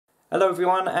Hello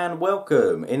everyone and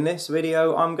welcome. In this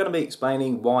video I'm going to be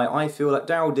explaining why I feel that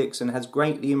Daryl Dixon has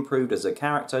greatly improved as a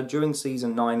character during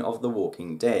Season 9 of The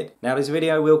Walking Dead. Now this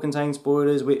video will contain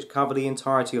spoilers which cover the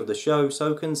entirety of the show,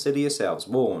 so consider yourselves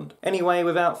warned. Anyway,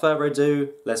 without further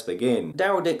ado, let's begin.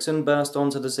 Daryl Dixon burst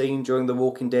onto the scene during The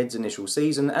Walking Dead's initial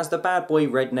season as the bad boy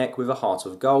redneck with a heart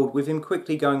of gold, with him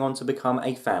quickly going on to become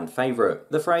a fan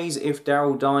favourite. The phrase "if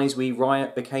Daryl dies we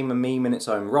riot" became a meme in its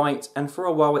own right, and for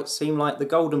a while it seemed like the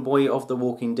golden boy of The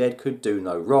Walking Dead could do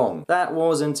no wrong. That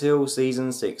was until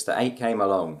season 6 to 8 came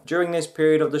along. During this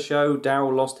period of the show,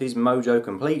 Daryl lost his mojo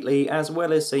completely, as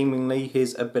well as seemingly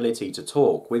his ability to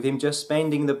talk, with him just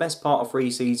spending the best part of 3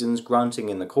 seasons grunting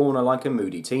in the corner like a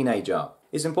moody teenager.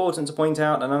 It's important to point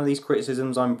out that none of these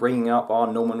criticisms I'm bringing up are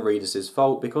Norman Reedus'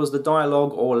 fault, because the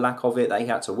dialogue or lack of it that he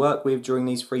had to work with during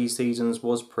these 3 seasons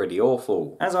was pretty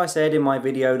awful. As I said in my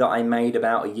video that I made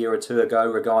about a year or 2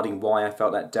 ago regarding why I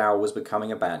felt that Daryl was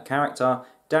becoming a bad character,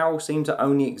 Daryl seemed to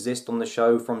only exist on the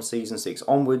show from season 6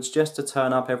 onwards, just to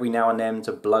turn up every now and then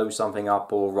to blow something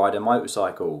up or ride a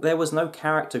motorcycle. There was no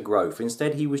character growth.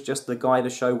 Instead he was just the guy the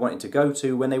show wanted to go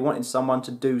to when they wanted someone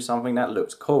to do something that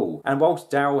looked cool. And whilst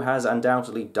Daryl has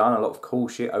undoubtedly done a lot of cool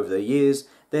shit over the years,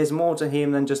 there's more to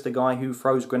him than just a guy who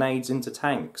throws grenades into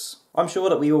tanks. I'm sure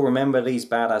that we all remember these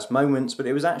badass moments, but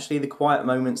it was actually the quiet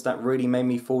moments that really made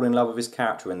me fall in love with his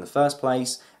character in the first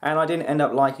place, and I didn't end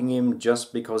up liking him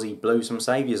just because he blew some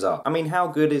saviors up. I mean, how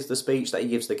good is the speech that he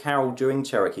gives to Carol during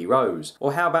Cherokee Rose?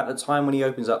 Or how about the time when he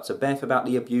opens up to Beth about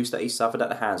the abuse that he suffered at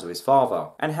the hands of his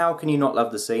father? And how can you not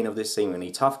love the scene of this seemingly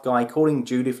tough guy calling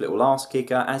Judith little ass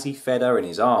kicker as he fed her in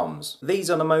his arms? These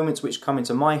are the moments which come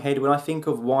into my head when I think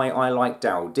of why I like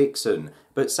Daryl Dixon.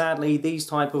 But sadly, these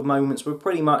type of moments were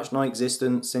pretty much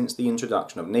non-existent since the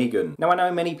introduction of Negan. Now I know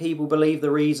many people believe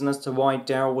the reason as to why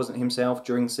Daryl wasn't himself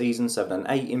during season 7 and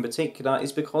 8 in particular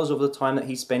is because of the time that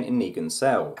he spent in Negan's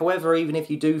cell. However, even if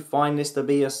you do find this to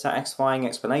be a satisfying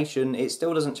explanation, it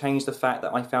still doesn't change the fact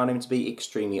that I found him to be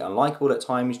extremely unlikable at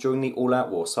times during the All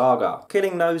Out War saga.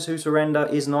 Killing those who surrender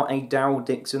is not a Daryl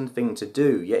Dixon thing to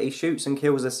do, yet he shoots and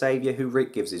kills a saviour who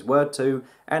Rick gives his word to,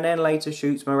 and then later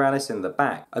shoots Morales in the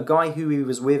back, a guy who he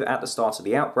was with at the start of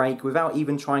the outbreak, without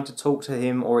even trying to talk to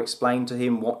him or explain to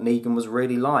him what Negan was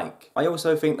really like. I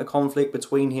also think the conflict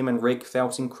between him and Rick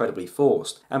felt incredibly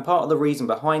forced, and part of the reason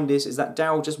behind this is that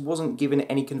Daryl just wasn't given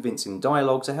any convincing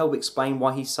dialogue to help explain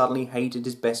why he suddenly hated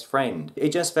his best friend. It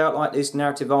just felt like this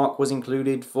narrative arc was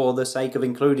included for the sake of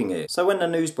including it. So when the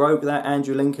news broke that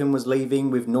Andrew Lincoln was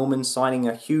leaving with Norman signing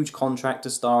a huge contract to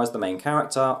star as the main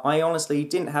character, I honestly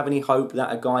didn't have any hope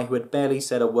that a guy who had barely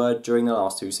said a word during the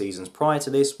last 2 seasons prior to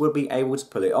this would be able to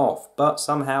pull it off, but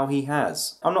somehow he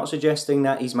has. I'm not suggesting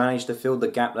that he's managed to fill the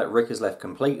gap that Rick has left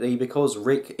completely, because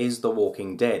Rick is The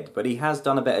Walking Dead, but he has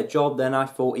done a better job than I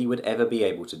thought he would ever be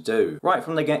able to do. Right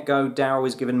from the get-go, Daryl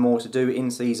is given more to do in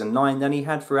season 9 than he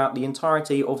had throughout the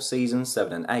entirety of seasons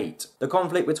 7 and 8. The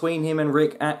conflict between him and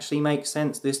Rick actually makes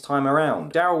sense this time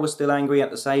around. Daryl was still angry at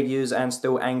the Saviors and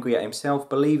still angry at himself,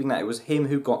 believing that it was him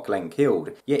who got Glenn killed.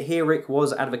 Yet here Rick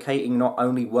was advocating not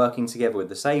only working together with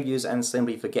the Saviors and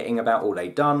simply forgetting about all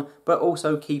they'd done, but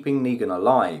also keeping Negan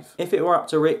alive. If it were up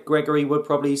to Rick, Gregory would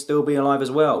probably still be alive as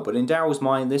well, but in Daryl's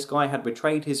mind this guy had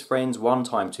betrayed his friends one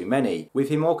time too many, with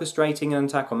him orchestrating an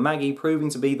attack on Maggie proving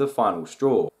to be the final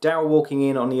straw. Daryl walking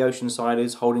in on the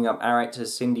Oceansiders holding up Aret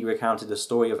as Cindy recounted the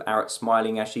story of Aret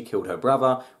smiling as she killed her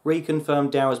brother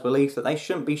reconfirmed Daryl's belief that they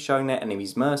shouldn't be showing their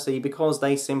enemies mercy because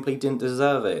they simply didn't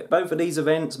deserve it. Both of these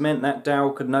events meant that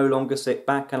Daryl could no longer sit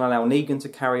back and allow Negan to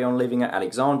carry on living at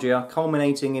Alexandria,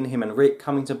 culminating in him and Rick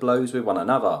coming to blows with one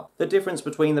another. The difference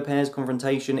between the pair's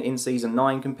confrontation in season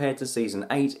 9 compared to season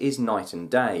 8 is night and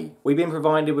day. We've been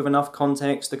provided with enough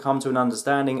context to come to an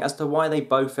understanding as to why they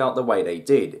both felt the way they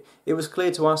did. It was clear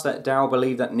to us that Daryl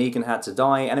believed that Negan had to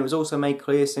die, and it was also made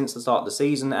clear since the start of the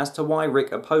season as to why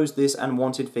Rick opposed this and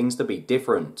wanted things to be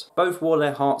different. Both wore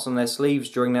their hearts on their sleeves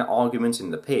during their argument in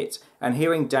the pit, and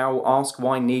hearing Daryl ask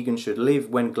why Negan should live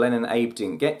when Glenn and Abe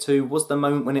didn't get to was the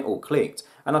moment when it all clicked.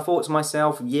 And I thought to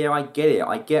myself, yeah, I get it.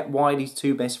 I get why these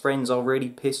two best friends are really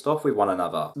pissed off with one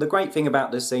another. The great thing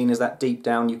about this scene is that deep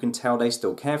down you can tell they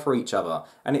still care for each other,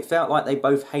 and it felt like they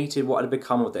both hated what had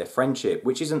become of their friendship,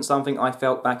 which isn't something I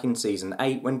felt back in season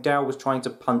 8 when Daryl was trying to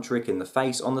punch Rick in the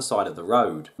face on the side of the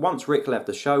road. Once Rick left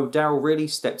the show, Daryl really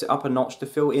stepped it up a notch to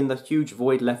fill in the huge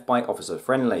void left by Officer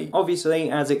Friendly. Obviously,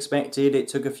 as expected, it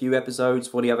took a few episodes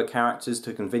for the other characters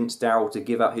to convince Daryl to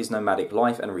give up his nomadic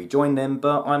life and rejoin them,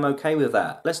 but I'm okay with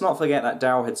that. Let's not forget that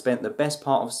Daryl had spent the best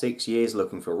part of 6 years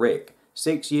looking for Rick.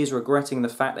 6 years regretting the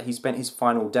fact that he spent his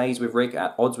final days with Rick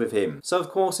at odds with him. So of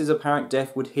course his apparent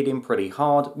death would hit him pretty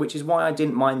hard, which is why I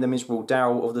didn't mind the miserable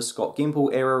Daryl of the Scott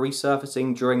Gimple era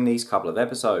resurfacing during these couple of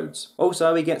episodes.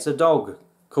 Also, he gets a dog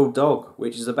called Dog,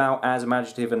 which is about as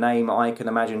imaginative a name I can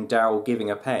imagine Daryl giving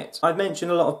a pet. I've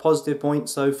mentioned a lot of positive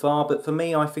points so far, but for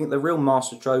me I think the real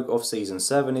masterstroke of Season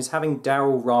 7 is having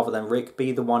Daryl rather than Rick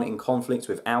be the one in conflict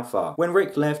with Alpha. When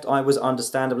Rick left, I was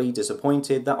understandably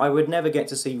disappointed that I would never get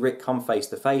to see Rick come face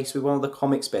to face with one of the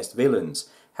comic's best villains.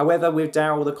 However, with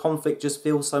Daryl, the conflict just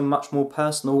feels so much more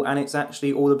personal, and it's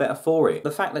actually all the better for it.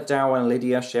 The fact that Daryl and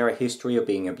Lydia share a history of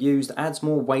being abused adds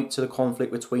more weight to the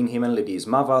conflict between him and Lydia's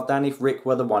mother than if Rick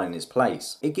were the one in his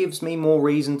place. It gives me more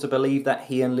reason to believe that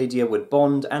he and Lydia would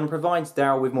bond, and provides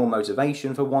Daryl with more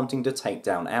motivation for wanting to take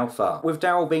down Alpha. With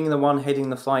Daryl being the one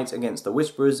heading the fight against the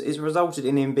Whisperers, it's resulted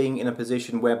in him being in a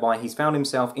position whereby he's found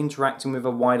himself interacting with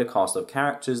a wider cast of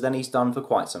characters than he's done for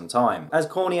quite some time. As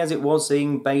corny as it was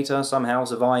seeing Beta somehow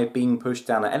survive being pushed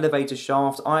down an elevator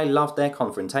shaft, I loved their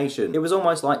confrontation. It was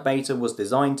almost like Beta was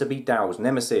designed to be Daryl's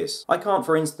nemesis. I can't,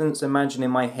 for instance, imagine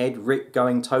in my head Rick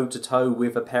going toe to toe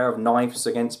with a pair of knives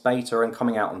against Beta and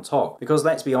coming out on top, because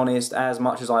let's be honest, as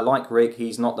much as I like Rick,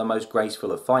 he's not the most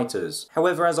graceful of fighters.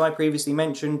 However, as I previously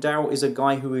mentioned, Daryl is a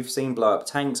guy who we've seen blow up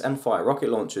tanks and fire rocket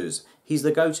launchers. He's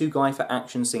the go-to guy for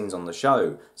action scenes on the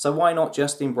show, so why not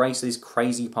just embrace his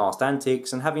crazy past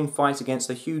antics and have him fight against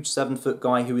a huge 7-foot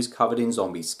guy who is covered in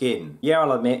zombie skin? Yeah,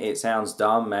 I'll admit it sounds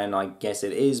dumb, and I guess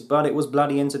it is, but it was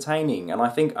bloody entertaining, and I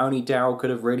think only Daryl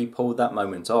could have really pulled that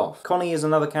moment off. Connie is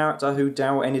another character who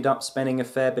Daryl ended up spending a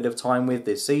fair bit of time with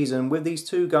this season, with these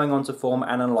two going on to form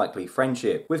an unlikely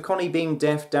friendship. With Connie being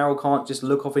deaf, Daryl can't just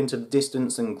look off into the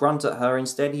distance and grunt at her,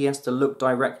 instead he has to look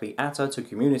directly at her to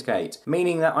communicate,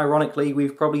 meaning that ironically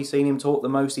we've probably seen him talk the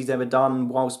most he's ever done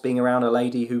whilst being around a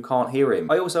lady who can't hear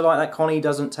him. I also like that Connie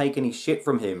doesn't take any shit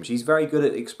from him. She's very good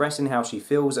at expressing how she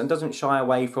feels and doesn't shy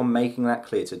away from making that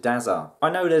clear to Dazza. I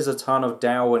know there's a ton of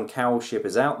Daryl and Carol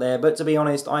shippers out there, but to be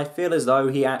honest, I feel as though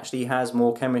he actually has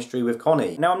more chemistry with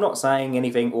Connie. Now, I'm not saying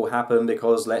anything will happen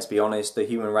because, let's be honest, the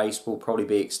human race will probably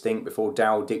be extinct before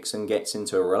Daryl Dixon gets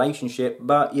into a relationship,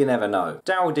 but you never know.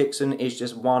 Daryl Dixon is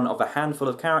just one of a handful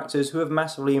of characters who have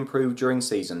massively improved during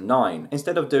Season 9.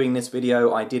 Instead of doing this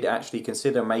video, I did actually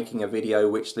consider making a video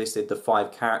which listed the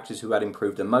 5 characters who had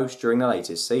improved the most during the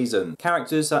latest season.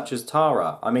 Characters such as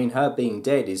Tara. I mean, her being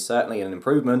dead is certainly an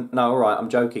improvement. No, alright, I'm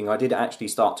joking, I did actually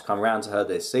start to come around to her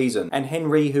this season. And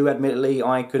Henry, who admittedly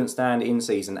I couldn't stand in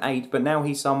Season 8, but now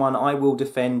he's someone I will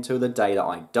defend till the day that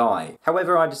I die.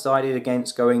 However, I decided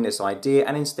against going this idea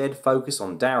and instead focus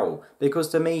on Daryl, because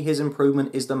to me his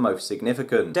improvement is the most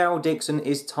significant. Daryl Dixon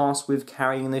is tasked with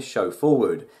carrying this show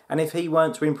forward, and if he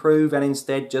weren't to improve and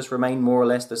instead just remain more or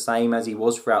less the same as he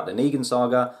was throughout the Negan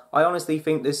saga, I honestly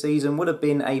think this season would have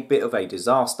been a bit of a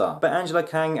disaster. But Angela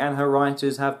Kang and her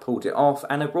writers have pulled it off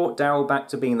and have brought Daryl back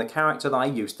to being the character that I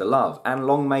used to love, and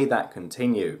long may that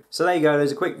continue. So there you go,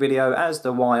 there's a quick video as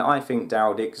to why I think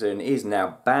Daryl Dixon is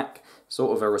now back.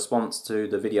 Sort of a response to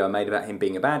the video I made about him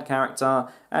being a bad character,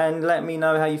 and let me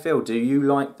know how you feel. Do you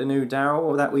like the new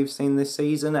Daryl that we've seen this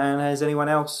season, and has anyone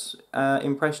else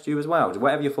impressed you as well?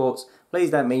 Whatever your thoughts,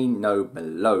 please let me know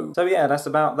below. So yeah, that's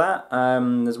about that.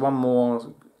 There's one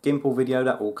more Gimple video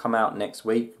that will come out next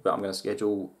week, but I'm going to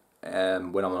schedule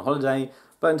when I'm on holiday.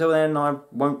 But until then, I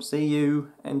won't see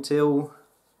you until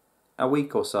a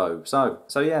week or so.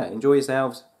 So yeah, enjoy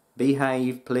yourselves,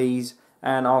 behave please,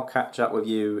 and I'll catch up with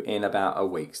you in about a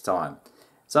week's time.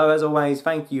 So as always,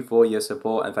 thank you for your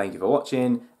support and thank you for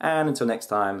watching, and until next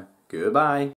time, goodbye.